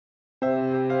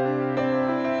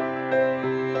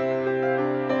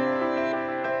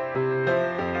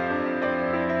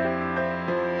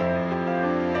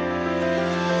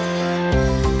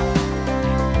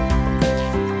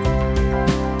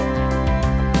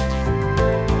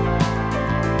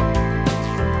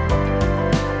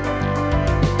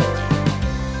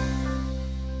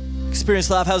Experience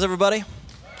Live. How's everybody?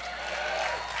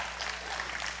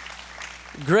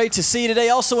 Great to see you today.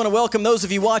 Also want to welcome those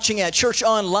of you watching at church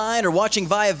online or watching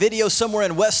via video somewhere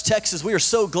in West Texas. We are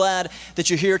so glad that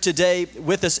you're here today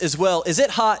with us as well. Is it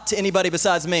hot to anybody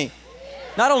besides me?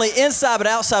 Not only inside but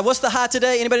outside. What's the high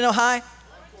today? Anybody know high?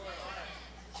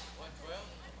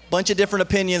 Bunch of different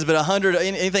opinions, but 100,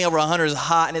 anything over 100 is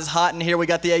hot, and it's hot in here. We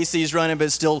got the ACs running, but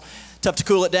it's still tough to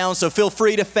cool it down, so feel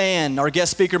free to fan. Our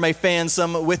guest speaker may fan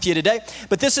some with you today.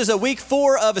 But this is a week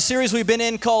 4 of a series we've been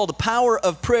in called The Power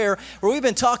of Prayer, where we've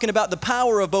been talking about the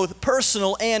power of both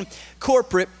personal and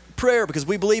corporate prayer, because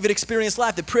we believe at Experience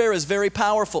Life that prayer is very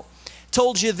powerful.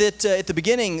 Told you that at the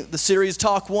beginning of the series,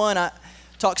 Talk 1, I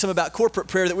talked some about corporate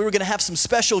prayer, that we were going to have some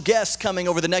special guests coming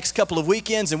over the next couple of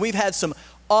weekends, and we've had some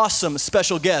awesome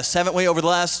special guests, haven't we, over the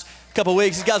last couple of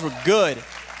weeks? These guys were good.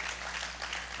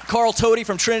 Carl Tody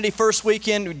from Trinity first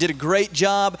weekend did a great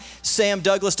job. Sam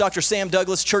Douglas, Dr. Sam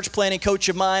Douglas, church planning coach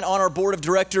of mine on our board of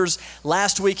directors,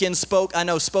 last weekend spoke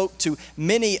to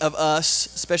many of us,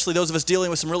 especially those of us dealing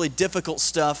with some really difficult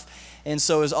stuff. And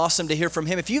so it was awesome to hear from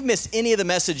him. If you've missed any of the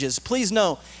messages, please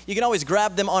know you can always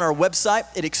grab them on our website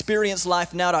at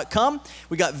experiencelifenow.com.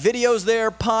 We got videos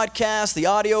there, podcasts, the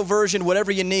audio version,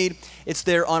 whatever you need, it's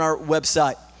there on our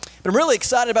website. But I'm really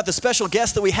excited about the special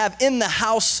guest that we have in the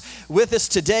house with us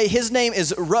today. His name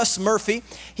is Russ Murphy.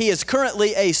 He is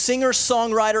currently a singer,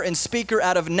 songwriter, and speaker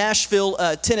out of Nashville,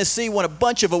 Tennessee. Won a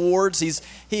bunch of awards.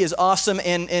 He is awesome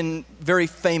and very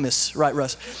famous, right,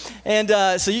 Russ? And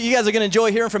so you guys are going to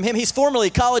enjoy hearing from him. He's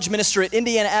formerly college minister at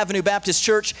Indiana Avenue Baptist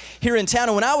Church here in town.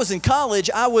 And when I was in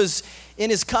college, I was in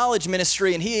his college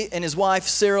ministry, and he and his wife,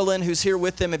 Sarah Lynn, who's here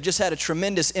with him, have just had a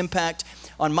tremendous impact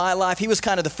on my life. He was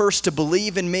kind of the first to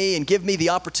believe in me and give me the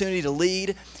opportunity to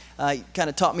lead. He kind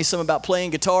of taught me some about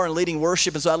playing guitar and leading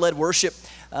worship, and so I led worship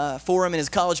for him in his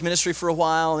college ministry for a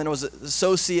while, and I was an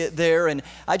associate there. And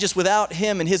I just, without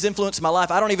him and his influence in my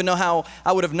life, I don't even know how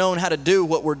I would have known how to do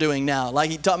what we're doing now. Like,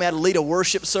 he taught me how to lead a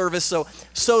worship service,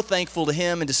 so thankful to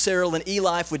him and to Sarah and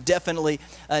E-Life would definitely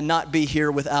not be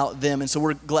here without them, and so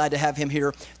we're glad to have him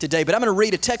here today. But I'm going to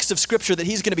read a text of scripture that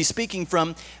he's going to be speaking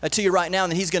from to you right now,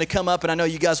 and then he's going to come up, and I know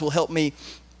you guys will help me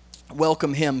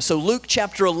welcome him. So Luke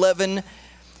chapter 11,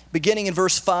 beginning in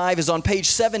verse 5, is on page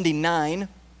 79.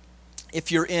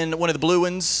 If you're in one of the blue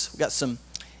ones, we've got some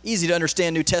easy to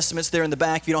understand New Testaments there in the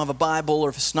back. If you don't have a Bible or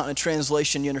if it's not in a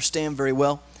translation, you understand very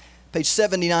well. Page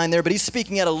 79 there, but he's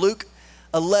speaking out of Luke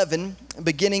 11,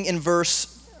 beginning in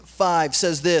verse 5,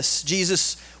 says this: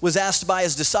 Jesus was asked by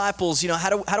his disciples, how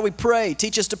do we pray?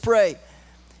 Teach us to pray.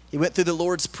 He went through the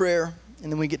Lord's Prayer,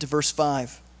 and then we get to verse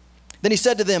 5. Then he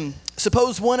said to them,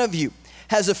 suppose one of you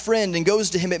has a friend and goes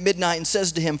to him at midnight and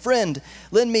says to him, friend,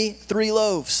 lend me 3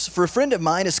 loaves, for a friend of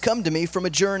mine has come to me from a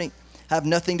journey. I have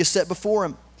nothing to set before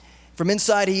him. From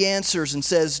inside he answers and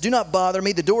says, do not bother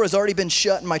me. The door has already been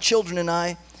shut and my children and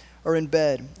I are in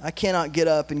bed. I cannot get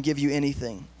up and give you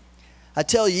anything. I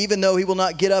tell you, even though he will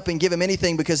not get up and give him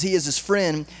anything because he is his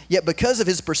friend, yet because of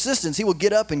his persistence, he will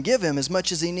get up and give him as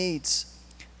much as he needs.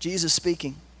 Jesus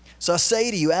speaking. So I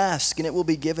say to you, ask and it will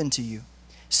be given to you.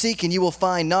 Seek and you will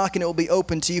find, knock and it will be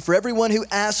opened to you. For everyone who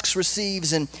asks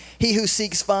receives, and he who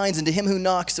seeks finds, and to him who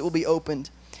knocks it will be opened.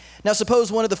 Now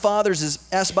suppose one of the fathers is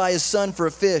asked by his son for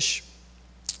a fish.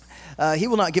 He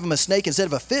will not give him a snake instead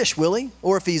of a fish, will he?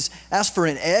 Or if he's asked for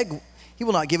an egg, he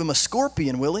will not give him a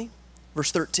scorpion, will he?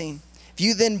 Verse 13, if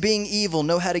you then being evil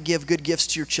know how to give good gifts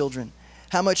to your children,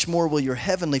 how much more will your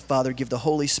heavenly Father give the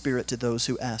Holy Spirit to those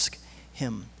who ask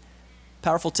him?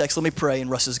 Powerful text. Let me pray, and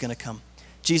Russ is going to come.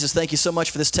 Jesus, thank you so much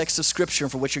for this text of scripture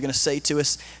and for what you're going to say to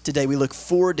us today. We look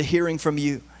forward to hearing from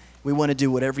you. We want to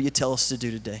do whatever you tell us to do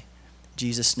today. In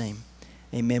Jesus' name,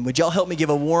 amen. Would y'all help me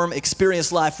give a warm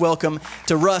Experience Life welcome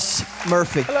to Russ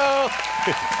Murphy. Hello.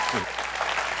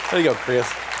 There you go, Chris.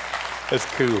 That's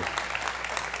cool.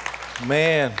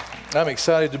 Man, I'm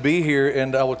excited to be here,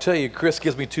 and I will tell you, Chris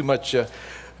gives me too much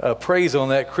praise on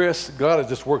that. Chris, God has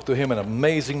just worked through him in an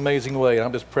amazing, amazing way. And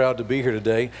I'm just proud to be here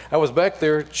today. I was back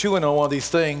there chewing on one of these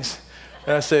things,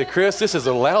 and I said, Chris, this is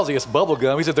the lousiest bubble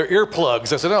gum. He said, they're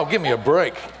earplugs. I said, oh, give me a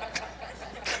break.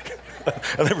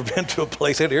 I've never been to a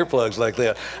place that had earplugs like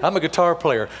that. I'm a guitar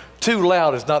player. Too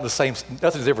loud is not the same.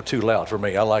 Nothing's ever too loud for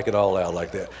me. I like it all loud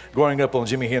like that. Growing up on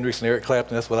Jimi Hendrix and Eric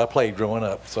Clapton, that's what I played growing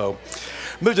up. So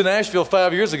moved to Nashville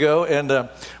 5 years ago, and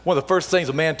one of the first things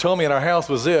a man told me in our house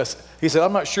was this. He said,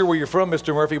 I'm not sure where you're from,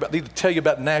 Mr. Murphy, but I need to tell you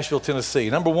about Nashville, Tennessee.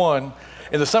 Number one,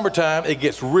 in the summertime, it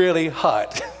gets really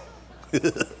hot.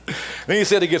 Then he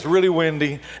said it gets really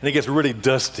windy, and it gets really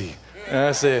dusty. And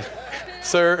I said,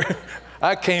 sir,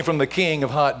 I came from the king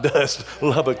of hot dust,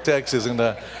 Lubbock, Texas, and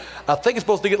I think it's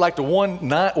supposed to get like to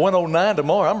 109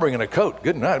 tomorrow. I'm bringing a coat.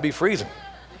 Good night. It'll be freezing.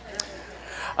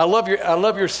 I love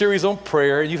your series on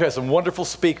prayer. You've had some wonderful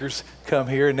speakers come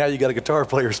here, and now you got a guitar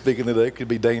player speaking today. It could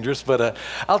be dangerous, but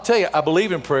I'll tell you, I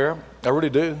believe in prayer. I really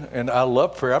do, and I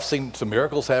love prayer. I've seen some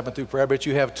miracles happen through prayer. I bet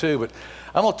you have too, but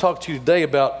I'm going to talk to you today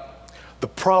about the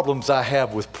problems I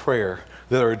have with prayer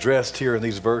that are addressed here in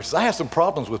these verses. I have some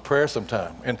problems with prayer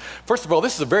sometimes. And first of all,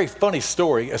 this is a very funny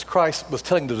story as Christ was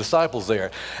telling the disciples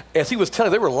there. As he was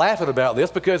telling, they were laughing about this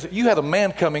because you had a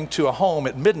man coming to a home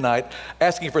at midnight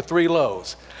asking for 3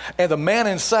 loaves. And the man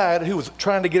inside who was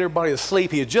trying to get everybody to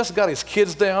sleep, he had just got his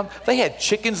kids down. They had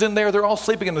chickens in there. They're all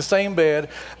sleeping in the same bed.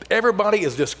 Everybody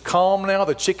is just calm now.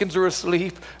 The chickens are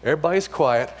asleep. Everybody's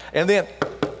quiet. And then,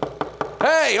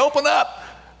 hey, open up.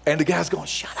 And the guy's going,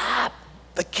 shut up.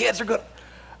 The kids are going to.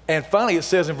 And finally, it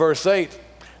says in verse 8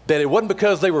 that it wasn't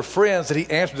because they were friends that he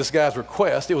answered this guy's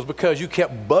request. It was because you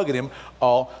kept bugging him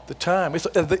all the time.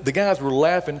 The guys were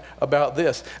laughing about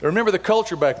this. And remember the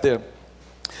culture back then.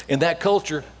 In that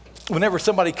culture, whenever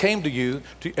somebody came to you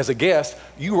as a guest,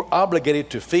 you were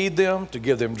obligated to feed them, to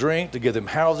give them drink, to give them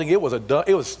housing. You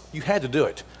had to do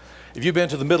it. If you've been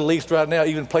to the Middle East right now,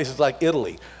 even places like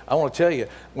Italy, I want to tell you,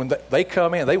 when they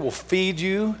come in, they will feed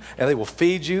you, and they will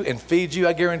feed you and feed you.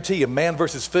 I guarantee you, man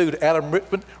versus food, Adam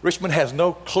Richmond has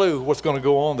no clue what's going to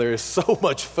go on there. There's so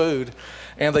much food.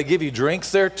 And they give you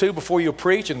drinks there, too, before you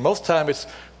preach. And most of the time, it's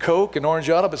Coke and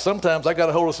Orangeada, but sometimes I got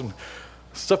a hold of some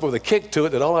stuff with a kick to it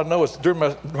that all I know is during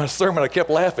my sermon, I kept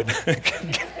laughing.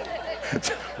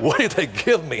 What did they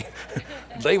give me?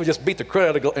 They would just beat the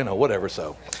crap out of, whatever,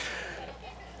 so.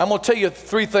 I'm going to tell you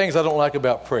 3 things I don't like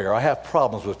about prayer. I have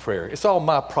problems with prayer. It's all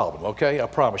my problem, okay? I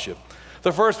promise you.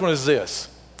 The first one is this.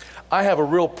 I have a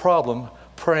real problem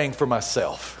praying for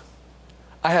myself.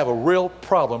 I have a real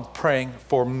problem praying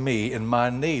for me and my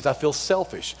needs. I feel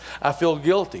selfish. I feel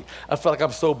guilty. I feel like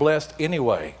I'm so blessed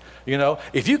anyway. You know,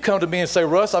 if you come to me and say,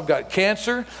 Russ, I've got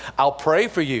cancer, I'll pray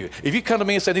for you. If you come to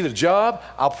me and say, I need a job,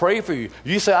 I'll pray for you.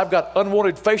 If you say, I've got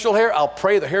unwanted facial hair, I'll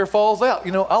pray the hair falls out.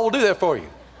 I will do that for you.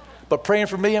 But praying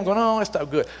for me, I'm going, oh, that's not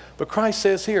good. But Christ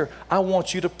says here, I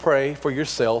want you to pray for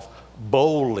yourself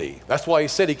boldly. That's why he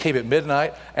said he came at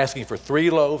midnight asking for 3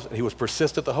 loaves, and he was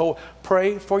persistent the whole.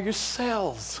 Pray for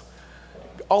yourselves.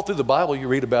 All through the Bible, you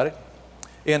read about it.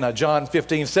 In John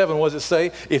 15:7, what does it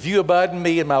say? If you abide in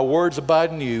me and my words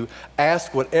abide in you,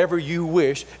 ask whatever you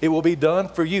wish, it will be done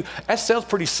for you. That sounds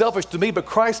pretty selfish to me, but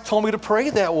Christ told me to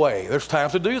pray that way. There's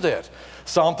times to do that.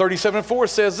 Psalm 37:4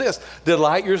 says this,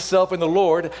 delight yourself in the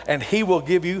Lord, and he will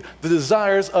give you the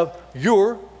desires of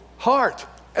your heart.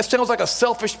 That sounds like a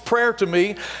selfish prayer to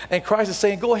me, and Christ is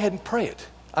saying, go ahead and pray it.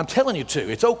 I'm telling you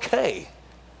to. It's okay.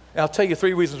 And I'll tell you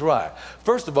 3 reasons why.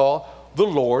 First of all, the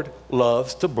Lord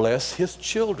loves to bless his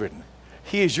children.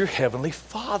 He is your heavenly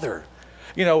Father.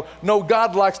 No,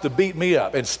 God likes to beat me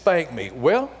up and spank me.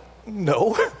 Well,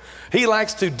 no. He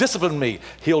likes to discipline me.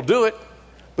 He'll do it.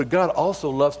 But God also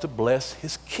loves to bless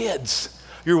his kids.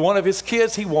 You're one of his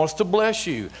kids. He wants to bless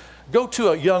you. Go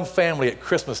to a young family at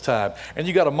Christmas time, and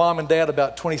you got a mom and dad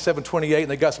about 27, 28, and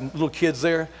they got some little kids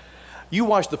there. You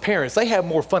watch the parents. They have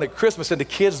more fun at Christmas than the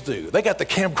kids do. They got the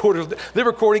camcorders. They're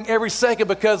recording every second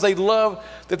because they love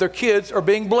that their kids are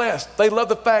being blessed. They love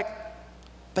the fact,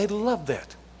 they love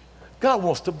that. God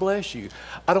wants to bless you.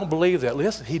 I don't believe that.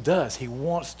 Listen, he does. He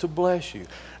wants to bless you.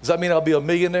 Does that mean I'll be a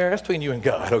millionaire? That's between you and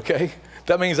God, okay?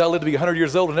 That means I'll live to be 100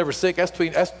 years old and never sick.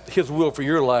 That's his will for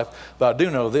your life. But I do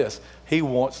know this. He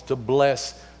wants to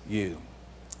bless you.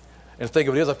 And the thing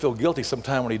of it is, I feel guilty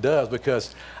sometimes when he does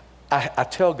because I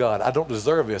tell God, I don't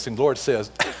deserve this. And the Lord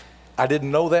says, I didn't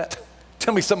know that.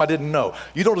 Tell me something I didn't know.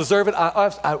 You don't deserve it.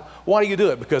 Why do you do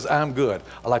it? Because I'm good.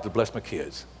 I like to bless my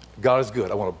kids. God is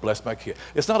good. I want to bless my kids.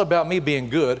 It's not about me being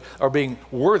good or being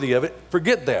worthy of it.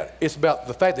 Forget that. It's about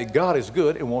the fact that God is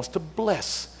good and wants to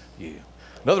bless you.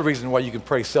 Another reason why you can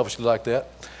pray selfishly like that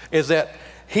is that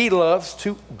he loves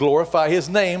to glorify his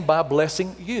name by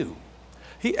blessing you.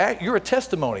 You're a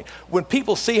testimony. When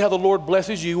people see how the Lord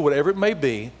blesses you, whatever it may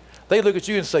be, they look at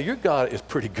you and say, your God is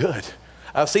pretty good.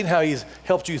 I've seen how he's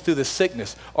helped you through this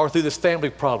sickness or through this family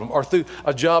problem or through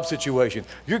a job situation.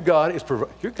 Your God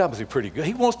must be pretty good.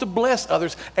 He wants to bless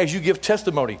others as you give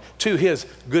testimony to his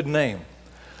good name.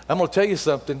 I'm going to tell you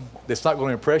something that's not going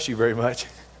to impress you very much,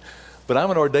 but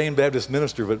I'm an ordained Baptist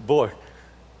minister, but boy,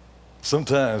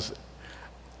 sometimes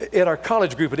at our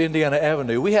college group at Indiana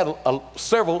Avenue, we had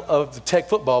several of the Tech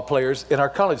football players in our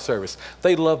college service.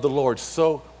 They loved the Lord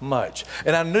so much.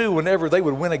 And I knew whenever they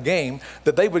would win a game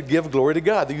that they would give glory to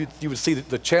God. You would see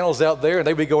the channels out there and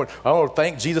they would be going, I want to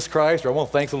thank Jesus Christ or I want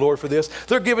to thank the Lord for this.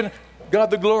 They're giving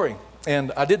God the glory.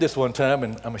 And I did this one time,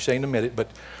 and I'm ashamed to admit it, but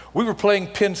we were playing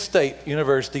Penn State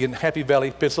University in Happy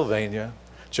Valley, Pennsylvania.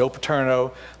 Joe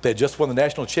Paterno, they had just won the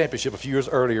national championship a few years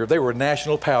earlier. They were a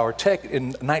national power. Tech in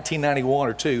 1991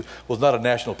 or 2 was not a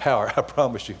national power, I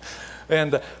promise you.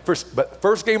 And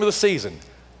first game of the season,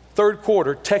 third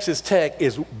quarter, Texas Tech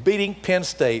is beating Penn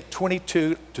State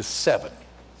 22-7.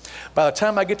 By the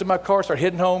time I get to my car, start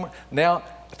heading home, now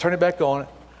I turn it back on.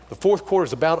 The fourth quarter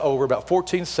is about over, about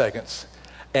 14 seconds,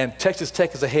 and Texas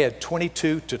Tech is ahead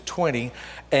 22-20,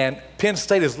 and Penn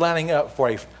State is lining up for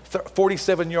a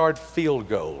 47-yard field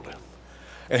goal.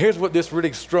 And here's what this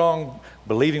really strong,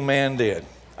 believing man did.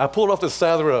 I pulled off the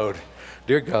side of the road.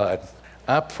 Dear God,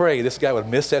 I pray this guy would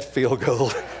miss that field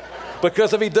goal.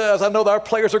 Because if he does, I know that our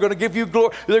players are going to give you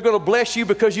glory. They're going to bless you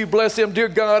because you bless them, dear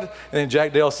God. And then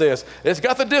Jack Dale says, it's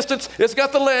got the distance, it's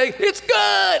got the leg, it's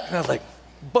good. And I was like,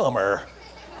 bummer.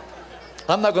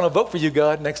 I'm not going to vote for you,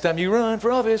 God, next time you run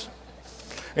for office.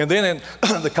 And then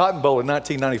in the Cotton Bowl in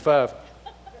 1995,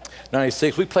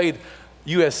 96, we played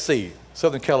USC,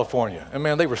 Southern California. And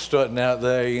man, they were strutting out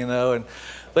there, you know, and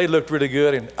they looked really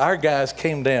good. And our guys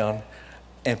came down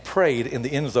and prayed in the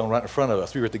end zone right in front of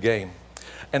us. We were at the game.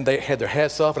 And they had their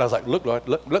hats off, and I was like, look, Lord,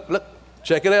 look,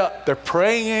 check it out. They're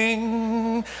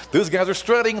praying. Those guys are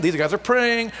strutting. These guys are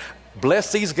praying.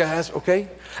 Bless these guys, okay?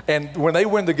 And when they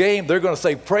win the game, they're going to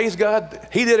say, praise God,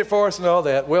 he did it for us and all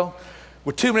that. Well,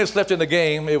 with 2 minutes left in the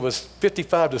game, it was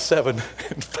 55-7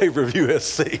 in favor of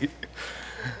USC.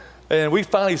 And we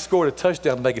finally scored a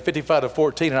touchdown to make it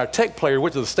 55-14. And our Tech player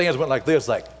went to the stands, went like this,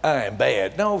 like, I am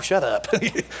bad. No, shut up.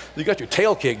 You got your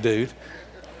tail kicked, dude.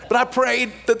 But I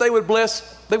prayed that they would win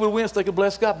so they could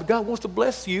bless God. But God wants to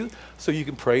bless you so you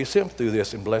can praise him through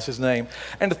this and bless his name.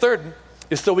 And the third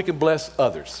is so we can bless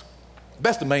others.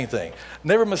 That's the main thing.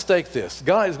 Never mistake this.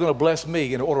 God is going to bless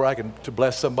me in order to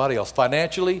bless somebody else,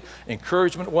 financially,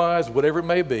 encouragement-wise, whatever it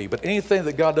may be. But anything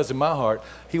that God does in my heart,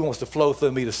 he wants to flow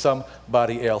through me to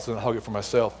somebody else, and I'll hug it for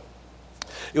myself.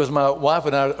 It was my wife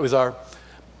and I,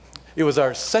 it was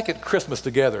our second Christmas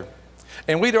together.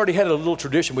 And we'd already had a little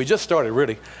tradition, we just started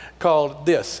really, called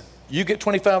this. You get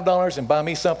 $25 and buy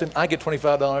me something, I get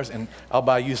 $25 and I'll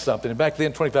buy you something. And back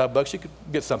then, $25, you could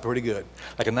get something pretty good.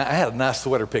 Like I had a nice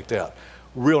sweater picked out.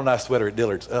 Real nice sweater at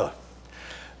Dillard's. But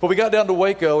we got down to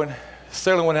Waco, and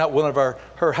Sarah went out with one of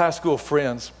her high school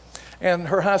friends. And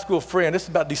her high school friend, this is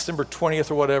about December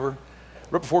 20th or whatever,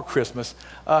 right before Christmas,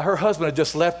 her husband had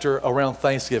just left her around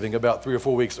Thanksgiving about 3 or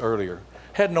 4 weeks earlier.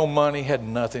 Had no money, had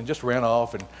nothing, just ran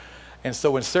off. And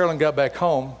so when Sarah got back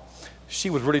home, she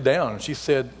was really down. She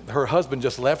said her husband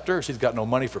just left her. She's got no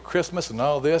money for Christmas and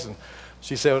all this. And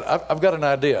she said, I've got an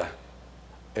idea.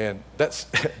 And that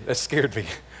scared me.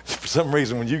 For some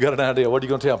reason, when you got an idea, what are you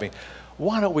going to tell me?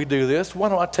 Why don't we do this? Why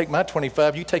don't I take my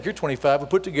 25, you take your 25, we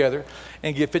put together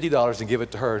and give $50 and give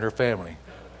it to her and her family.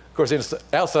 Of course,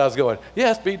 outside I was going,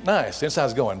 yeah, it'd be nice. Inside I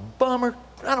was going, bummer,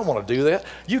 I don't want to do that.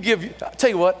 I'll tell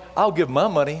you what, I'll give my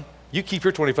money. You keep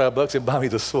your $25 and buy me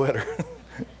the sweater.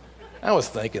 I was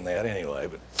thinking that anyway.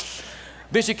 But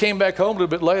then she came back home a little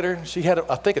bit later. She had,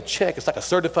 I think, a check. It's like a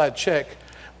certified check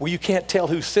where you can't tell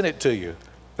who sent it to you.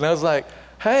 And I was like,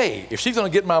 hey, if she's going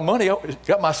to get my money,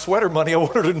 got my sweater money, I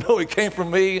want her to know it came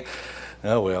from me.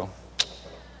 Oh, well.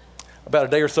 About a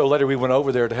day or so later, we went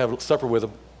over there to have supper with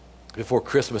them before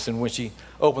Christmas. And when she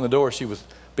opened the door, she was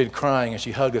been crying, and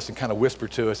she hugged us and kind of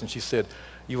whispered to us. And she said,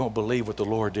 you won't believe what the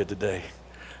Lord did today.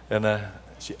 And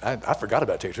I forgot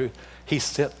about it, to tell you the truth. He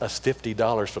sent us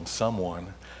 $50 from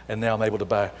someone, and now I'm able to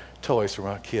buy toys for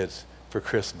my kids for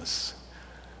Christmas.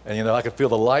 And, you know, I could feel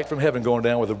the light from heaven going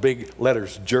down with the big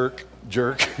letters, jerk,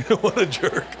 jerk. What a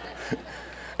jerk.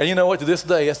 And you know what? To this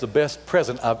day, that's the best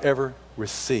present I've ever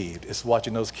received. It's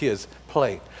watching those kids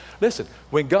play. Listen,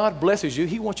 when God blesses you,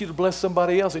 he wants you to bless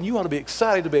somebody else, and you ought to be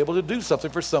excited to be able to do something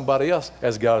for somebody else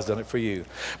as God has done it for you.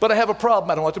 But I have a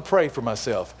problem. I don't want to pray for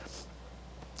myself.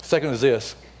 Second is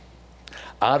this.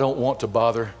 I don't want to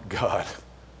bother God.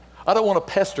 I don't want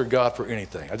to pester God for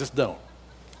anything. I just don't.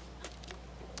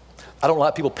 I don't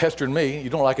like people pestering me. You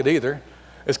don't like it either.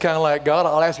 It's kind of like, God,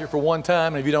 I'll ask you for one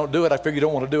time, and if you don't do it, I figure you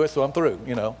don't want to do it, so I'm through.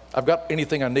 You know, I've got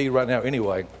anything I need right now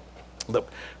anyway. But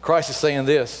Christ is saying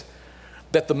this,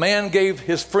 that the man gave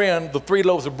his friend the 3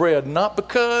 loaves of bread, not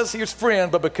because he was his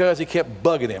friend, but because he kept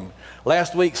bugging him.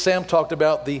 Last week, Sam talked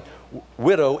about the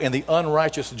widow and the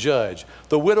unrighteous judge.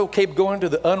 The widow kept going to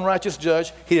the unrighteous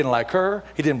judge. He didn't like her.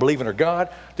 He didn't believe in her God.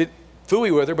 Didn't fool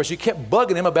with her, but she kept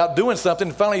bugging him about doing something.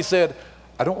 And finally he said,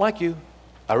 I don't like you.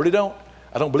 I really don't.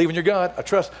 I don't believe in your God. I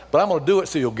trust, but I'm going to do it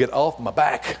so you'll get off my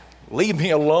back. Leave me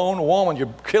alone, woman.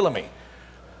 You're killing me.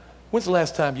 When's the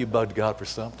last time you bugged God for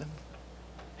something?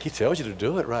 He tells you to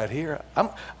do it right here.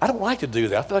 I don't like to do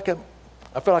that.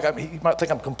 I feel like he might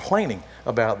think I'm complaining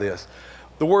about this.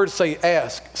 The words say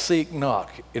ask, seek,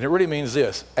 knock. And it really means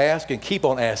this: ask and keep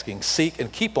on asking, seek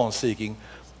and keep on seeking,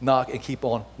 knock and keep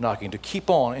on knocking. To keep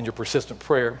on in your persistent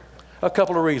prayer. A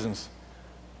couple of reasons.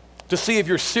 To see if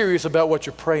you're serious about what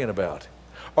you're praying about.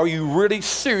 Are you really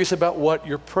serious about what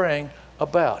you're praying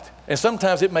about? And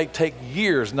sometimes it may take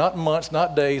years, not months,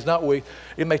 not days, not weeks.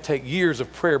 It may take years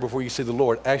of prayer before you see the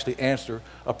Lord actually answer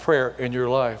a prayer in your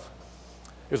life.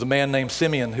 There's a man named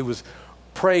Simeon who was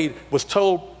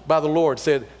told by the Lord,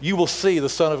 said, you will see the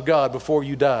Son of God before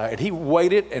you die. And he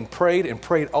waited and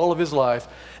prayed all of his life.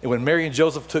 And when Mary and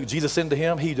Joseph took Jesus into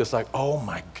him, he just like, oh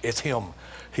my, it's him.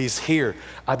 He's here.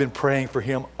 I've been praying for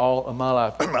him all of my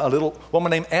life. A little woman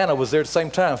named Anna was there at the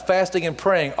same time, fasting and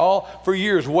praying all for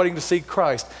years, waiting to see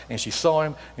Christ. And she saw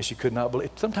him, and she could not believe.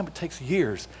 Sometimes it takes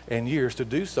years and years to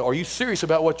do so. Are you serious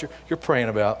about what you're praying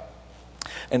about?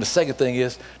 And the second thing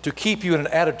is to keep you in an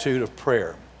attitude of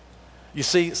prayer. You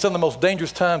see, some of the most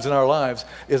dangerous times in our lives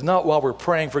is not while we're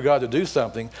praying for God to do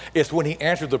something. It's when he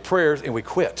answers the prayers and we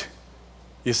quit.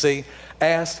 You see,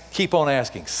 ask, keep on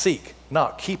asking, seek,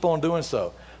 knock, keep on doing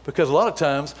so. Because a lot of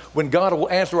times when God will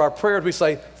answer our prayers, we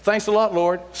say, thanks a lot,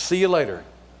 Lord, see you later.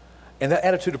 And that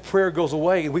attitude of prayer goes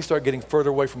away and we start getting further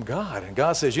away from God. And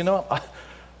God says, you know,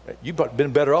 you've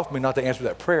been better off for me not to answer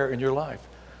that prayer in your life.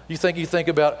 You think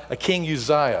about a King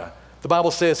Uzziah. The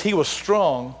Bible says he was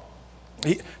strong.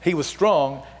 He was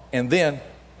strong, and then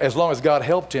as long as God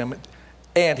helped him,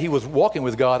 and he was walking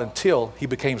with God until he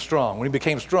became strong. When he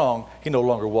became strong, he no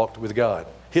longer walked with God.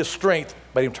 His strength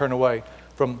made him turn away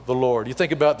from the Lord. You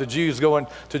think about the Jews going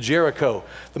to Jericho,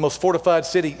 the most fortified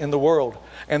city in the world,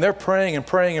 and they're praying and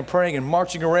praying and praying and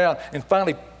marching around and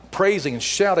finally praising and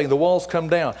shouting. The walls come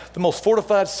down. The most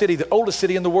fortified city, the oldest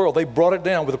city in the world, they brought it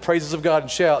down with the praises of God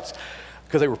and shouts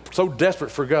because they were so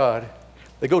desperate for God.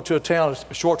 They go to a town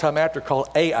a short time after called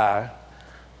Ai,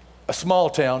 a small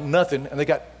town, nothing, and they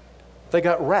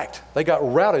got racked. They got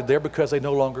routed there because they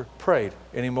no longer prayed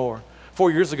anymore.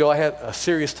 4 years ago, I had a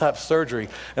serious type surgery,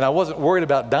 and I wasn't worried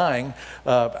about dying.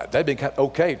 That'd been kind of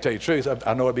okay, to tell you the truth.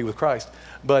 I know I'd be with Christ.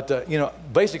 But,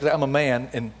 basically, I'm a man,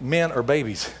 and men are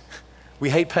babies. We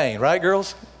hate pain, right,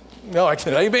 girls? No,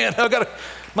 amen.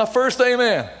 My first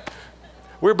amen.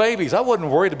 We're babies. I wasn't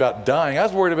worried about dying. I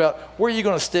was worried about, where are you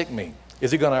going to stick me?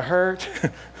 Is it going to hurt?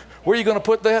 Where are you going to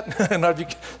put that? No, you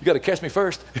got to catch me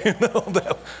first.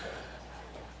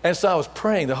 And so I was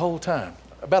praying the whole time,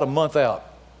 about a month out.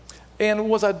 And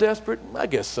was I desperate? I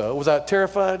guess so. Was I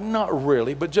terrified? Not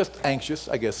really, but just anxious,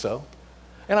 I guess so.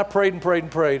 And I prayed and prayed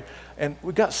and prayed. And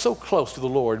we got so close to the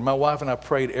Lord. And my wife and I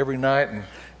prayed every night, and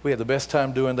we had the best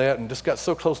time doing that and just got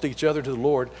so close to each other, to the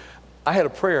Lord. I had a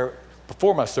prayer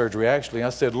before my surgery, actually. I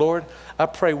said, Lord, I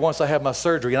pray once I have my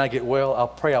surgery and I get well, I'll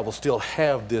pray I will still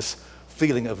have this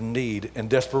feeling of need and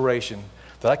desperation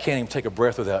that I can't even take a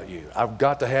breath without you. I've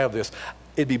got to have this.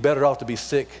 It'd be better off to be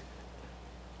sick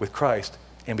with Christ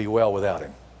and be well without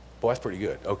him. Boy, that's pretty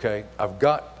good, okay? And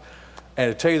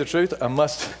to tell you the truth,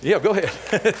 yeah, go ahead.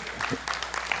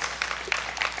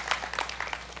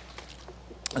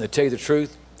 And to tell you the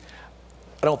truth,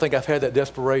 I don't think I've had that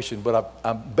desperation, but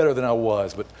I'm better than I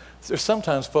was. But there's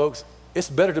sometimes, folks, it's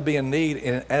better to be in need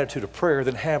in an attitude of prayer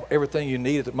than have everything you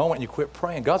need at the moment and you quit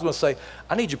praying. God's going to say,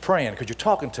 I need you praying because you're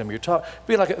talking to me.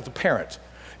 Be like a parent.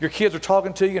 Your kids are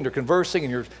talking to you and they're conversing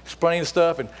and you're explaining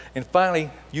stuff, and finally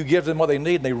you give them what they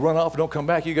need and they run off and don't come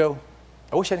back. You go,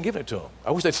 I wish I hadn't given it to them. I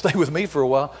wish they'd stay with me for a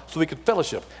while so we could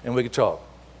fellowship and we could talk.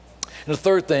 And the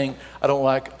third thing I don't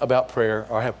like about prayer,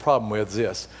 or I have a problem with, is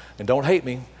this. And don't hate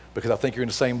me because I think you're in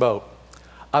the same boat.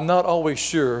 I'm not always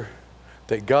sure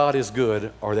that God is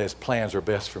good or that his plans are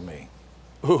best for me.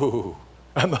 Ooh,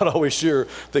 I'm not always sure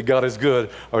that God is good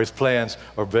or his plans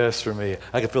are best for me.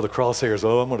 I can feel the crosshairs.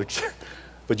 Oh, I'm going to...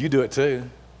 But you do it too.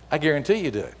 I guarantee you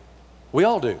do it. We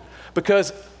all do.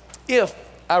 Because if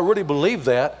I really believe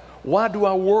that, why do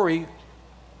I worry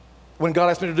when God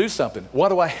asks me to do something? Why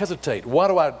do I hesitate? Why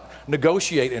do I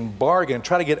negotiate and bargain and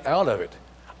try to get out of it?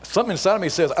 Something inside of me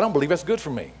says, I don't believe that's good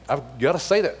for me. I've got to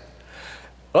say that.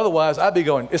 Otherwise, I'd be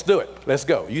going, let's do it. Let's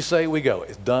go. You say, we go.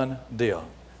 It's done deal.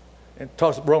 And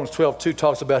Romans 12:2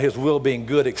 talks about his will being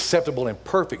good, acceptable, and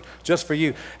perfect just for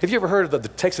you. Have you ever heard of the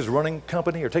Texas Running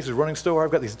Company or Texas Running Store? I've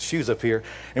got these shoes up here.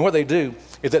 And what they do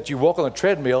is that you walk on a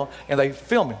treadmill and they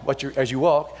film as you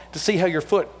walk to see how your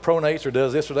foot pronates or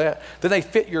does this or that. Then they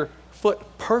fit your foot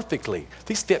perfectly.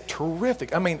 These fit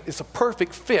terrific. I mean, it's a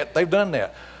perfect fit. They've done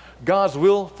that. God's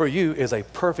will for you is a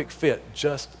perfect fit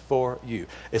just for you.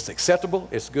 It's acceptable,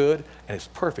 it's good, and it's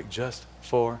perfect just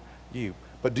for you.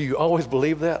 But do you always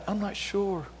believe that? I'm not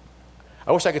sure.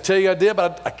 I wish I could tell you I did,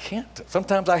 but I can't.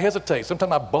 Sometimes I hesitate.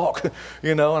 Sometimes I balk.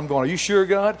 You know, I'm going, are you sure,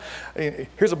 God?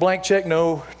 Here's a blank check.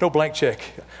 No blank check.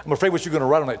 I'm afraid what you're going to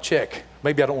write on that check.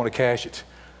 Maybe I don't want to cash it.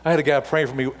 I had a guy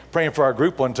praying for our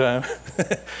group one time.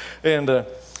 And I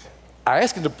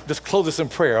asked him to just close us in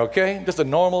prayer, okay? Just a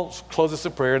normal close us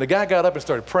in prayer. And the guy got up and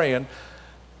started praying.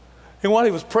 And while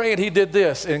he was praying, he did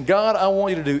this. And God, I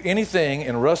want you to do anything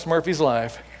in Russ Murphy's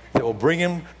life that will bring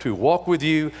him to walk with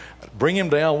you, bring him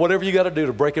down, whatever you got to do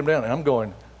to break him down. And I'm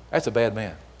going, that's a bad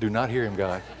man. Do not hear him,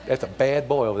 God. That's a bad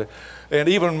boy over there. And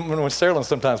even when Sarah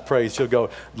sometimes prays, she'll go,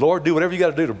 Lord, do whatever you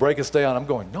got to do to break us down. I'm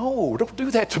going, no, don't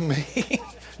do that to me.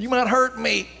 You might hurt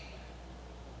me.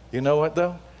 You know what,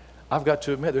 though? I've got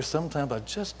to admit, there's sometimes I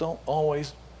just don't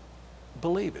always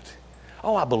believe it.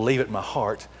 Oh, I believe it in my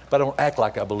heart, but I don't act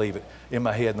like I believe it in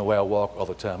my head and the way I walk all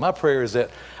the time. My prayer is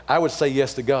that I would say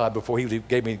yes to God before he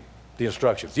gave me the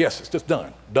instructions. Yes, it's just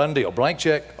done. Done deal. Blank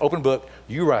check, open book,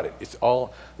 you write it. It's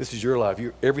all, this is your life.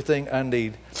 You're everything I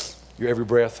need. You're every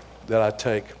breath that I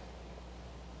take.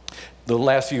 The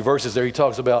last few verses there, he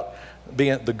talks about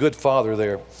being the good father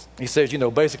there. He says, you know,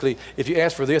 basically, if you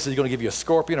ask for this, is he going to give you a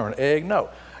scorpion or an egg? No.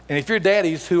 And if your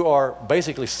daddies who are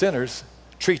basically sinners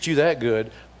treat you that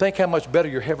good, think how much better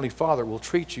your Heavenly Father will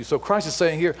treat you. So Christ is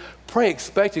saying here, pray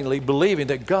expectingly, believing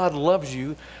that God loves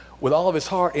you with all of his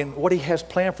heart, and what he has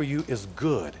planned for you is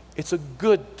good. It's a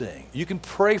good thing. You can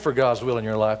pray for God's will in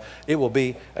your life. It will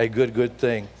be a good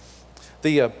thing.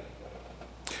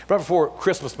 Right before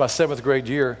Christmas, my 7th grade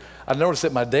year, I noticed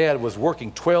that my dad was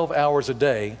working 12 hours a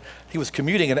day. He was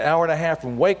commuting an hour and a half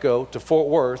from Waco to Fort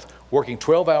Worth, working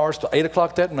 12 hours till 8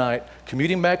 o'clock that night,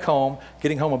 commuting back home,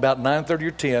 getting home about 9:30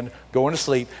 or 10, going to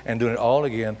sleep, and doing it all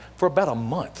again for about a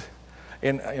month.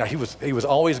 And you know, he was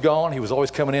always gone. He was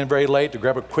always coming in very late to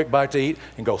grab a quick bite to eat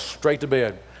and go straight to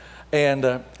bed. And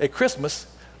at Christmas,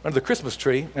 under the Christmas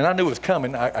tree, and I knew it was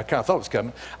coming, I kind of thought it was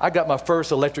coming, I got my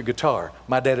first electric guitar.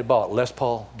 My dad had bought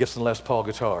Gibson Les Paul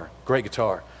guitar, great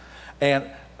guitar. And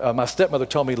my stepmother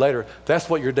told me later, that's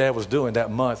what your dad was doing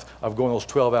that month of going those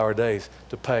 12-hour days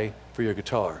to pay for your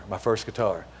guitar, my first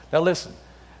guitar. Now listen,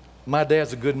 my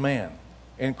dad's a good man.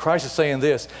 And Christ is saying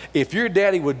this, if your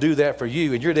daddy would do that for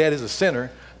you, and your dad is a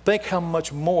sinner, think how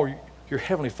much more your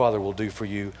Heavenly Father will do for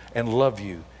you and love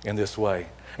you in this way.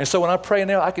 And so when I pray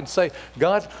now, I can say,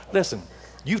 God, listen,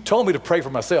 you told me to pray for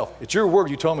myself. It's your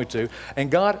word you told me to. And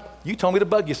God, you told me to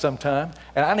bug you sometime.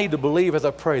 And I need to believe as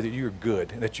I pray that you're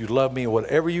good and that you love me, and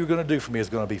whatever you're going to do for me is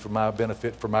going to be for my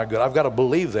benefit, for my good. I've got to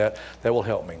believe that. That will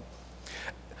help me.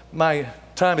 My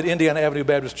time at Indiana Avenue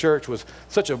Baptist Church was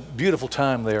such a beautiful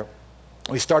time there.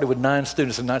 We started with 9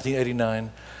 students in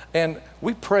 1989. And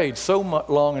we prayed so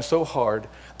long and so hard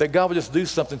that God would just do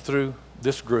something through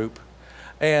this group.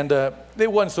 And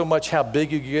it wasn't so much how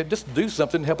big you get, just do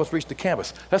something to help us reach the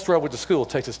campus. That's where I went to school,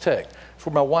 Texas Tech. That's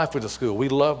where my wife went to school. We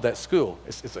loved that school.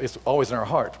 It's always in our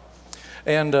heart.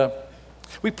 And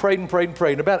we prayed and prayed and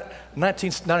prayed. In about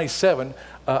 1997,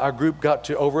 our group got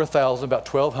to over 1,000,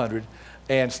 about 1,200,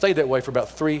 and stayed that way for about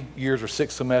 3 years or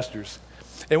 6 semesters.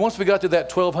 And once we got to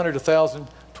that 1,200, 1,000,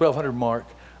 1,200 mark,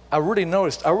 I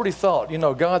really thought, you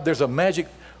know, God, there's a magic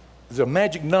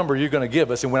number you're going to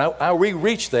give us. And when I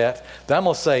reach that, then I'm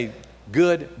going to say,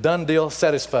 good, done deal,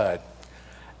 satisfied.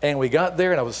 And we got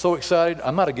there, and I was so excited.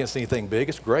 I'm not against anything big.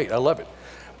 It's great. I love it.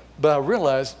 But I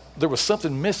realized there was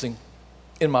something missing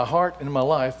in my heart and in my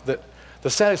life, that the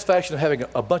satisfaction of having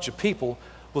a bunch of people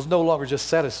was no longer just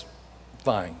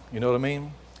satisfying. You know what I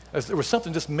mean? There was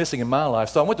something just missing in my life.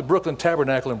 So I went to Brooklyn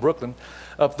Tabernacle in Brooklyn,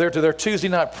 up there to their Tuesday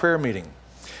night prayer meeting.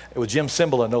 It was Jim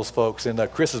Cymbala and those folks, and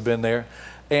Chris has been there.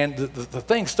 And the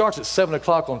thing starts at 7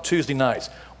 o'clock on Tuesday nights.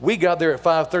 We got there at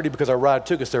 5:30 because our ride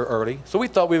took us there early. So we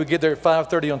thought we would get there at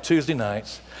 5:30 on Tuesday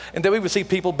nights. And then we would see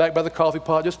people back by the coffee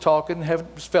pot just talking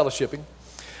and just fellowshipping.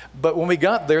 But when we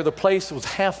got there, the place was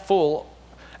half full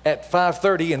at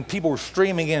 5:30, and people were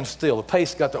streaming in still. The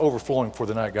place got to overflowing before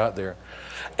the night got there.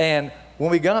 And when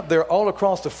we got there, all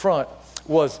across the front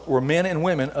were men and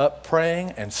women up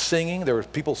praying and singing. There were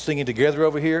people singing together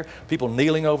over here, people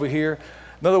kneeling over here.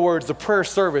 In other words, the prayer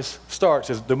service starts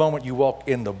as the moment you walk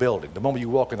in the building, the moment you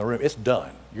walk in the room. It's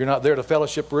done. You're not there to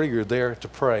fellowship, really. You're there to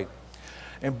pray.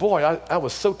 And boy, I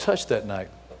was so touched that night.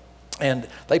 And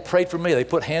they prayed for me. They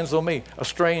put hands on me, a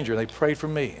stranger, and they prayed for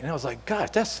me. And I was like, gosh,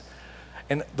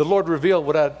 and the Lord revealed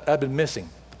what I'd been missing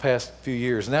the past few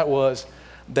years, and that was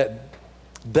that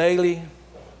daily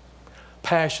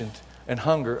passion and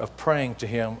hunger of praying to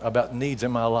Him about needs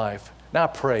in my life. Now I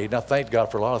prayed, and I thanked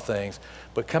God for a lot of things,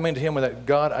 but coming to Him with that,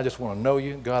 God, I just want to know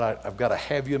You. God, I've got to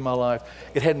have You in my life.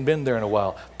 It hadn't been there in a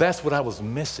while. That's what I was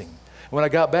missing. When I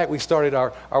got back, we started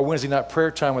our Wednesday night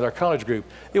prayer time with our college group.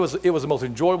 It was the most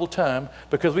enjoyable time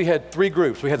because we had 3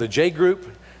 groups. We had the J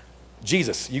group,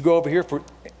 Jesus. You go over here for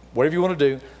whatever you want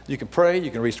to do. You can pray,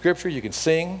 you can read scripture, you can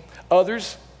sing.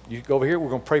 Others, you go over here, we're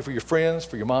going to pray for your friends,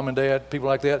 for your mom and dad, people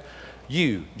like that.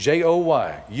 You,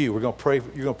 J-O-Y, you, you're going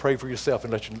to pray for yourself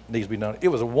and let your needs be known. It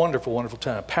was a wonderful, wonderful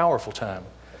time, powerful time.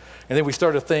 And then we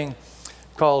started a thing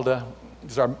called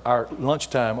our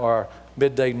lunchtime, or our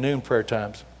midday noon prayer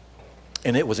times.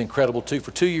 And it was incredible too.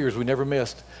 For 2 years, we never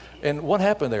missed. And what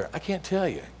happened there? I can't tell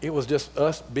you. It was just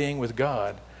us being with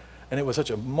God. And it was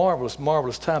such a marvelous,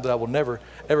 marvelous time that I will never,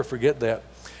 ever forget that.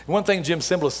 And one thing Jim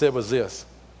Cymbala said was this.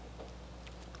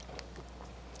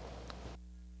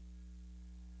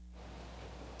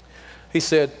 He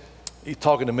said, he's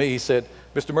talking to me, he said,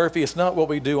 Mr. Murphy, it's not what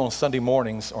we do on Sunday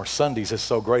mornings or Sundays that's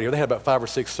so great. They had about 5 or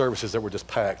 6 services that were just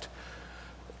packed.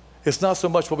 It's not so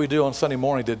much what we do on Sunday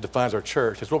morning that defines our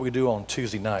church. It's what we do on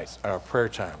Tuesday nights, our prayer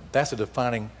time. That's the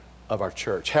defining of our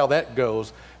church. How that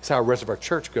goes is how the rest of our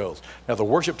church goes. Now, the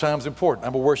worship time is important.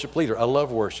 I'm a worship leader. I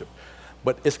love worship.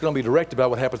 But it's going to be directed by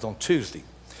what happens on Tuesday.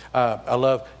 I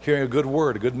love hearing a good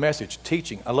word, a good message,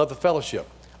 teaching. I love the fellowship.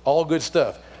 All good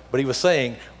stuff. But he was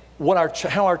saying,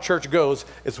 how our church goes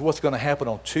is what's going to happen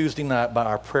on Tuesday night by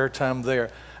our prayer time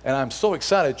there. And I'm so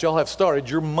excited y'all have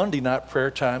started your Monday night prayer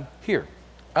time here.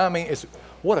 I mean,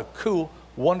 what a cool,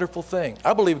 wonderful thing.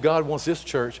 I believe God wants this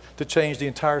church to change the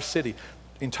entire city,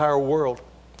 the entire world.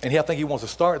 And I think he wants to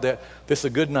start that. This is a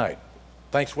good night.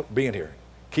 Thanks for being here.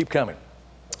 Keep coming.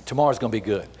 Tomorrow's going to be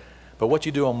good. But what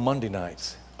you do on Monday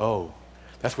nights,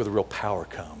 that's where the real power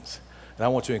comes. And I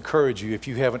want to encourage you, if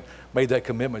you haven't made that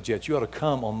commitment yet, you ought to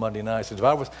come on Monday nights.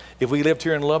 And if we lived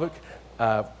here in Lubbock,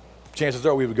 chances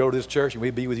are we would go to this church and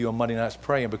we'd be with you on Monday nights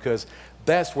praying, because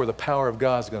that's where the power of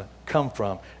God is going to come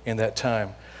from in that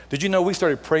time. Did you know we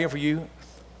started praying for you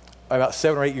about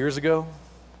 7 or 8 years ago?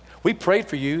 We prayed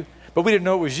for you, but we didn't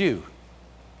know it was you.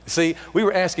 See, we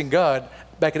were asking God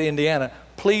back in Indiana,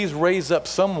 please raise up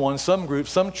someone, some group,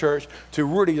 some church to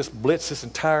really just blitz this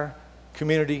entire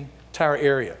community, entire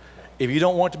area. If you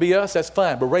don't want it to be us, that's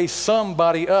fine, but raise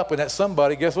somebody up, and that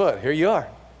somebody, guess what? Here you are.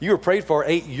 You were prayed for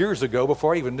 8 years ago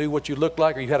before I even knew what you looked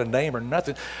like or you had a name or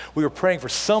nothing. We were praying for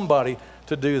somebody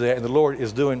to do that, and the Lord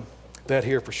is doing that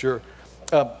here for sure.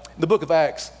 The book of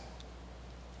Acts,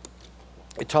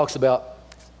 it talks about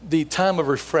the time of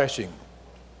refreshing.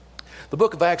 The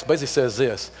book of Acts basically says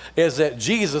this, is that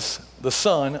Jesus, the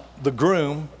Son, the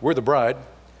groom, we're the bride,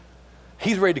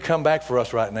 he's ready to come back for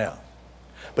us right now.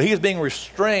 But he is being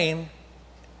restrained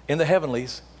in the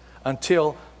heavenlies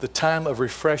until the time of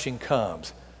refreshing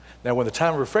comes. Now, when the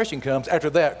time of refreshing comes, after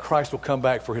that, Christ will come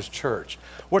back for his church.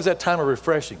 What is that time of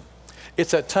refreshing?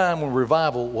 It's that time when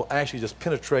revival will actually just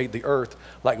penetrate the earth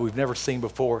like we've never seen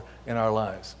before in our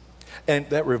lives. And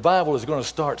that revival is going to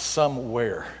start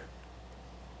somewhere.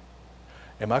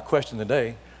 And my question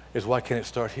today is, why can't it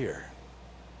start here?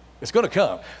 It's going to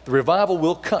come. The revival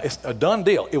will come. It's a done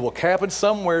deal. It will happen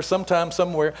somewhere, sometime,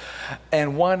 somewhere.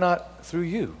 And why not through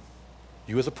you?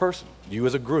 You as a person, you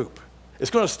as a group.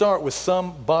 It's going to start with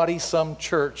somebody, some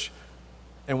church.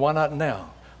 And why not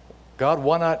now? God,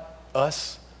 why not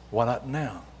us? Why not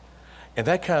now? And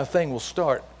that kind of thing will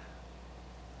start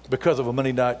because of a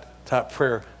Monday night type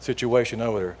prayer situation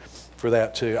over there for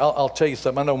that too. I'll tell you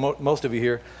something. I know most of you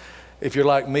here, if you're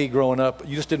like me growing up,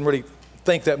 you just didn't really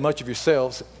think that much of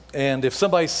yourselves. And if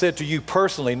somebody said to you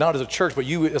personally, not as a church, but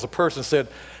you as a person said,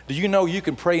 do you know you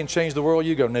can pray and change the world?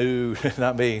 You go, no,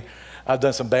 not me. I've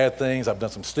done some bad things. I've done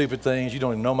some stupid things. You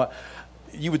don't even know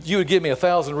you would give me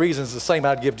 1,000 reasons, the same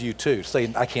I'd give to you too,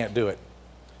 saying I can't do it.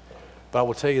 But I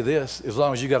will tell you this, as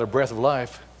long as you got a breath of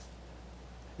life,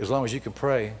 as long as you can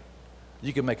pray,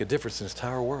 you can make a difference in this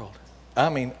entire world. I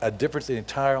mean, a difference in the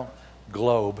entire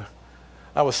globe.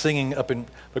 I was singing up in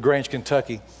LaGrange,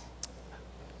 Kentucky,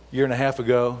 a year and a half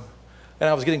ago, and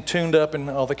I was getting tuned up and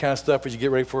all that kind of stuff as you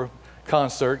get ready for a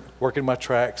concert, working my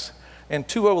tracks. And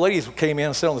 2 old ladies came in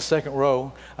and sat on the second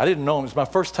row. I didn't know them. It was my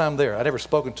first time there. I'd never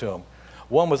spoken to them.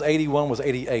 One was 80, one was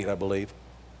 88, I believe.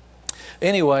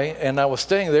 Anyway, and I was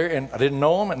staying there, and I didn't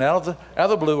know them, and out of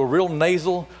the blue, a real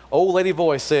nasal old lady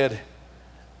voice said,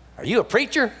 "Are you a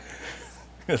preacher?"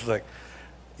 It's like,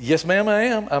 "Yes, ma'am, I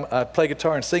am. I play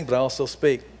guitar and sing, but I also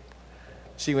speak."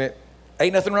 She went,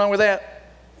 "Ain't nothing wrong with that."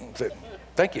 I said,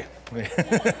 "Thank you.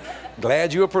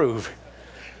 Glad you approve."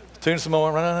 Tuned some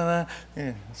more.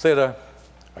 Yeah. Said, "Are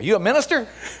you a minister?"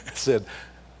 I said,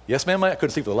 "Yes, ma'am." I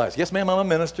couldn't see for the lights. "Yes, ma'am, I'm a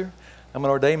minister. I'm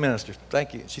an ordained minister."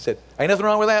 "Thank you." She said, "Ain't nothing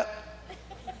wrong with that."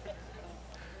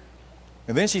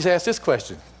 And then she's asked this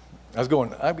question. I was going,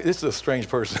 this is a strange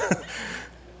person.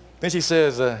 Then she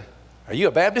says, "Are you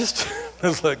a Baptist?" I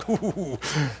was like, ooh,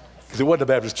 because it wasn't a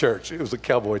Baptist church. It was a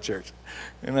cowboy church.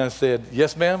 And I said,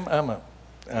 yes, ma'am, I'm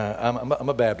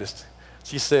a Baptist.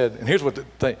 She said, and here's what the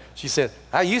thing, she said,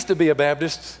 I used to be a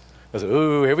Baptist. I said,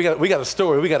 ooh, here we got a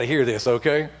story. We got to hear this,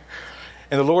 okay?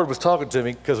 And the Lord was talking to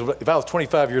me, because if I was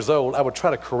 25 years old, I would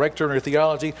try to correct her in her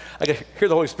theology. I could hear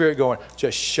the Holy Spirit going,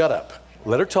 just shut up.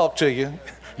 Let her talk to you.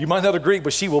 You might not agree,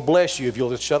 but she will bless you if you'll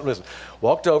just shut up and listen.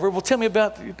 Walked over, well, tell me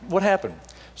about what happened.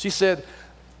 She said,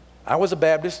 I was a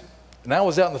Baptist, and I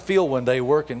was out in the field one day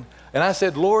working, and I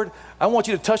said, Lord, I want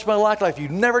you to touch my life like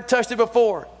you've never touched it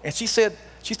before. And she said,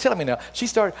 she's telling me now,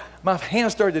 my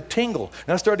hands started to tingle,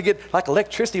 and I started to get like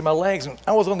electricity in my legs, and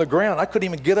I was on the ground. I couldn't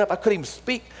even get up. I couldn't even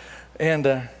speak. And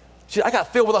she said, I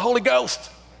got filled with the Holy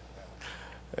Ghost.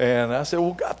 And I said,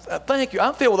 well, God, thank you.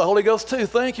 I'm filled with the Holy Ghost too.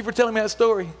 Thank you for telling me that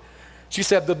story. She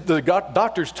said, the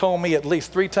doctors told me at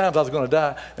least 3 times I was going to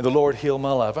die, and the Lord healed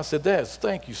my life. I said, Dad,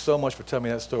 thank you so much for telling me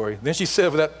that story. Then she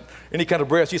said, without any kind of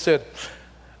breath, she said,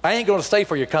 I ain't going to stay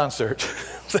for your concert.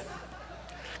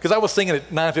 Because I was singing at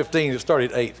 9:15, it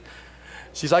started at 8.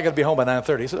 She said, I got to be home by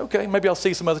 9:30. I said, okay, maybe I'll see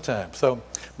you some other time. So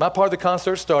my part of the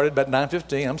concert started about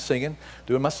 9:15. I'm singing,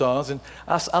 doing my songs, and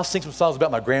I'll sing some songs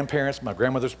about my grandparents, my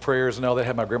grandmother's prayers and all that.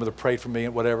 Had my grandmother prayed for me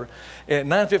and whatever.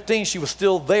 And at 9:15, she was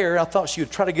still there. I thought she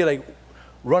would try to get a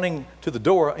running to the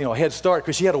door, a head start,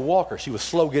 because she had a walker. She was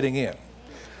slow getting in.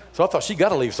 So I thought she got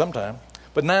to leave sometime.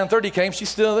 But 9:30 came, she's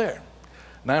still there.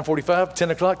 9:45,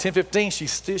 10 o'clock,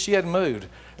 10:15, she hadn't moved.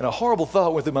 And a horrible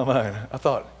thought went through my mind. I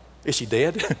thought, is she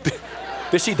dead?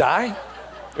 Did she die?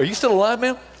 Are you still alive,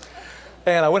 ma'am?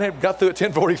 And I went ahead and got through at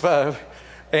 10:45,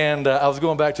 and I was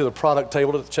going back to the product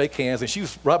table to shake hands, and she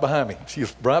was right behind me. She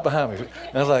was right behind me.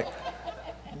 And I was like,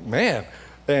 man,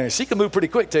 and she can move pretty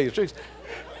quick, tell you the truth.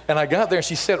 And I got there, and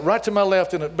she sat right to my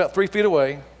left and about 3 feet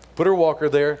away, put her walker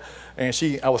there, and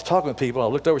I was talking to people. I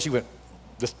looked over, she went,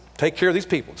 just take care of these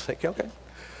people. Just take care, okay.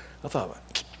 I thought,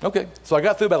 okay. So I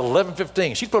got through about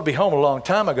 11:15. She's supposed to be home a long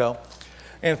time ago.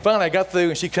 And finally I got through,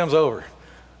 and she comes over.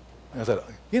 And I said,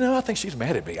 I think she's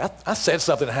mad at me. I said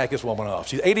something to hack this woman off.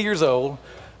 She's 80 years old.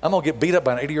 I'm going to get beat up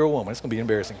by an 80-year-old woman. It's going to be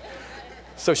embarrassing.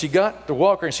 So she got the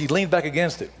walker, and she leaned back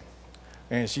against it.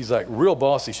 And she's like real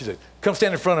bossy. She said, come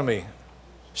stand in front of me.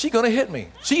 She's going to hit me.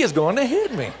 She is going to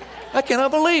hit me. I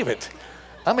cannot believe it.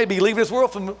 I may be leaving this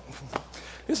world from,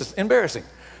 this is embarrassing.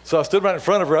 So I stood right in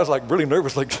front of her. I was like really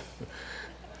nervous.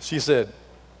 She said,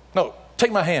 no,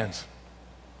 take my hands.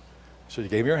 So she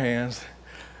gave me her hands.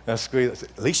 And I squeezed. I said,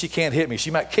 at least she can't hit me.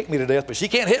 She might kick me to death, but she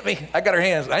can't hit me. I got her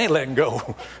hands. I ain't letting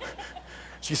go.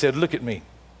 She said, look at me.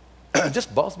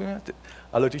 Just boss me out.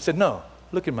 I looked at her. She said, no,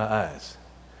 look in my eyes.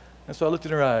 And so I looked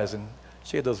in her eyes, and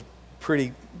she had those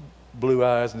pretty blue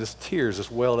eyes, and just tears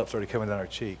just welled up, started coming down her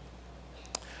cheek.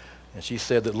 And she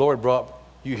said that Lord brought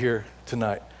you here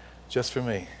tonight just for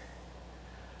me.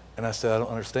 And I said, I don't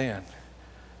understand.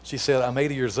 She said, I'm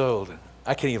 80 years old. And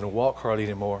I can't even walk hardly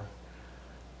anymore.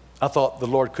 I thought the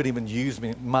Lord couldn't even use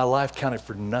me. My life counted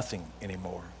for nothing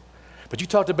anymore. But you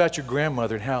talked about your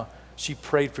grandmother and how she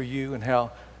prayed for you and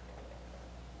how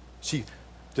she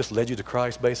just led you to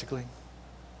Christ, basically.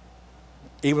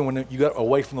 Even when you got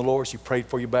away from the Lord, she prayed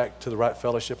for you back to the right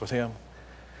fellowship with Him.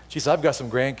 She said, I've got some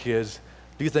grandkids.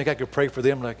 Do you think I could pray for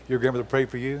them like your grandmother prayed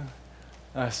for you?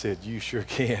 I said, you sure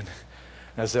can.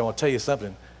 And I said, I want to tell you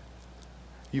something.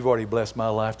 You've already blessed my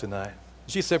life tonight.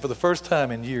 She said, for the first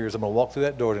time in years, I'm going to walk through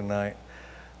that door tonight,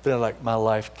 feeling like my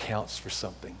life counts for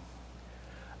something.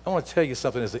 I want to tell you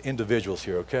something as the individuals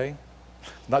here, okay?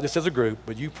 Not just as a group,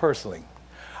 but you personally.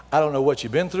 I don't know what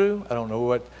you've been through. I don't know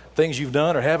what things you've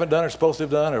done or haven't done or supposed to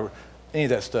have done or any of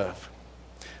that stuff.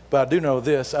 But I do know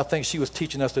this. I think she was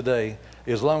teaching us today,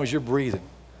 as long as you're breathing,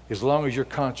 as long as you're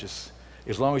conscious,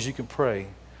 as long as you can pray,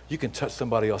 you can touch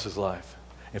somebody else's life.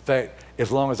 In fact,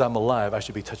 as long as I'm alive, I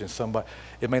should be touching somebody.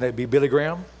 It may not be Billy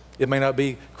Graham. It may not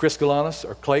be Chris Galanis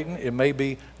or Clayton. It may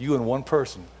be you and one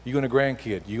person, you and a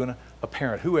grandkid, you and a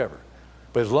parent, whoever.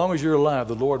 But as long as you're alive,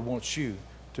 the Lord wants you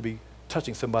to be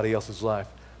touching somebody else's life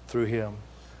through Him.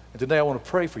 And today I want to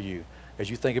pray for you as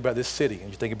you think about this city and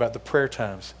you think about the prayer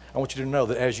times. I want you to know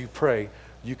that as you pray,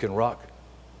 you can rock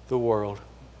the world. A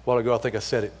while ago, I think I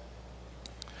said it.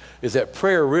 Is that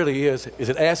prayer really is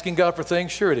it asking God for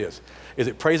things? Sure it is. Is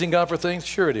it praising God for things?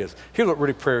 Sure it is. Here's what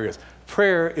really prayer is.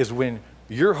 Prayer is when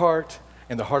your heart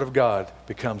and the heart of God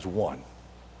becomes one.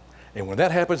 And when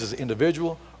that happens as an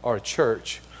individual or a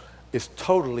church, it's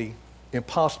totally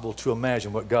impossible to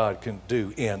imagine what God can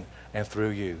do in and through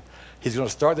you. He's going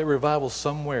to start that revival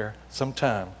somewhere,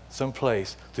 sometime,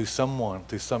 someplace, through someone,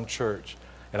 through some church.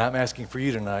 And I'm asking for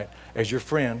you tonight, as your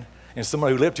friend and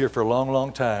somebody who lived here for a long,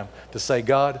 long time, to say,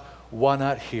 God, why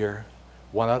not here?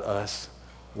 Why not us?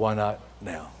 why not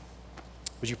now?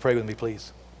 Would you pray with me,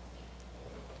 please?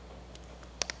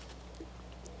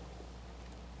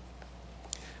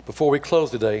 Before we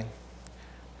close today,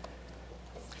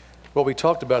 what we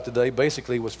talked about today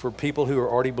basically was for people who are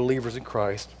already believers in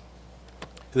Christ,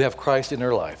 who have Christ in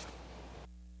their life.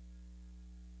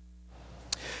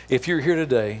 If you're here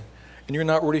today and you're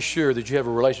not really sure that you have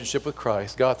a relationship with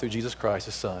Christ, God through Jesus Christ,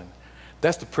 His Son,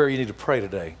 that's the prayer you need to pray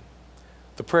today.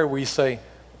 The prayer where you say,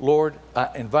 Lord, I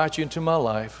invite you into my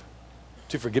life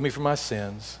to forgive me for my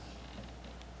sins.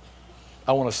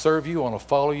 I want to serve you, I want to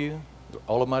follow you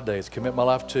all of my days, commit my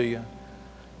life to you.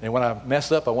 And when I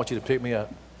mess up, I want you to pick me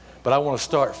up. But I want to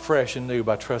start fresh and new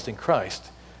by trusting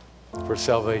Christ for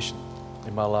salvation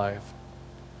in my life.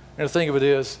 And the thing of it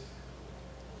is,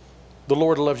 the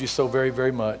Lord loves you so very,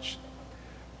 very much.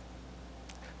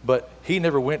 But He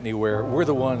never went anywhere. We're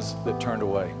the ones that turned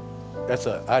away.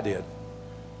 I did.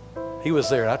 He was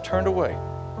there and I turned away.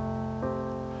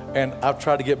 And I've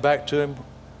tried to get back to Him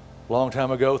a long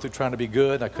time ago through trying to be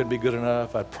good, and I couldn't be good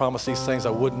enough. I'd promised these things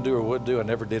I wouldn't do or would do. I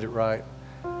never did it right.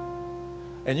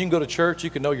 And you can go to church, you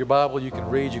can know your Bible, you can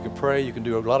read, you can pray, you can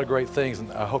do a lot of great things,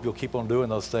 and I hope you'll keep on doing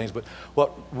those things. But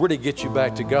what really gets you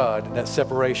back to God, that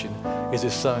separation, is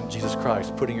His Son, Jesus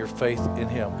Christ, putting your faith in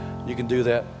Him. You can do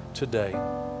that today.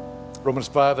 Romans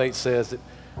 5:8 says that,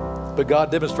 but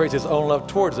God demonstrates His own love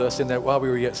towards us in that while we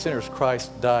were yet sinners,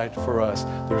 Christ died for us.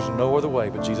 There's no other way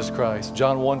but Jesus Christ.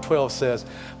 John 1:12 says,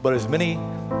 but as many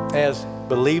as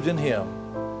believed in Him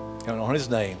and on His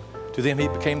name, to them He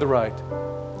became the right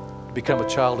to become a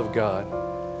child of God.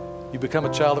 You become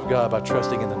a child of God by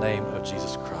trusting in the name of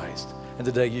Jesus Christ. And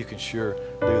today you can sure do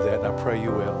that, and I pray you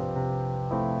will.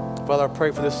 Father, I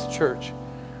pray for this church.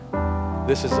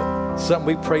 This is something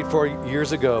we prayed for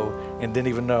years ago and didn't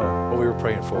even know what we were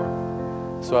praying for.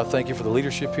 So I thank you for the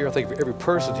leadership here. I thank you for every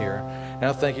person here. And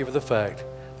I thank you for the fact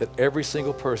that every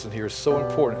single person here is so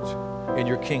important in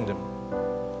your kingdom.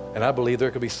 And I believe there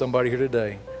could be somebody here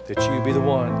today that you be the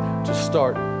one to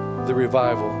start the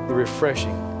revival, the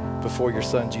refreshing before your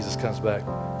Son Jesus comes back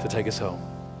to take us home.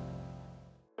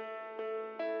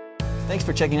 Thanks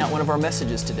for checking out one of our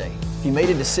messages today. If you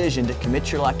made a decision to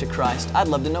commit your life to Christ, I'd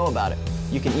love to know about it.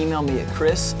 You can email me at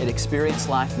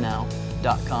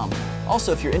chris@experiencelifenow.com.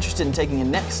 Also, if you're interested in taking a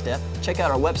next step, check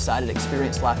out our website at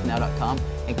experiencelifenow.com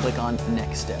and click on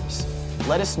Next Steps.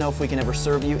 Let us know if we can ever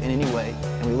serve you in any way,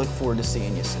 and we look forward to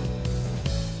seeing you soon.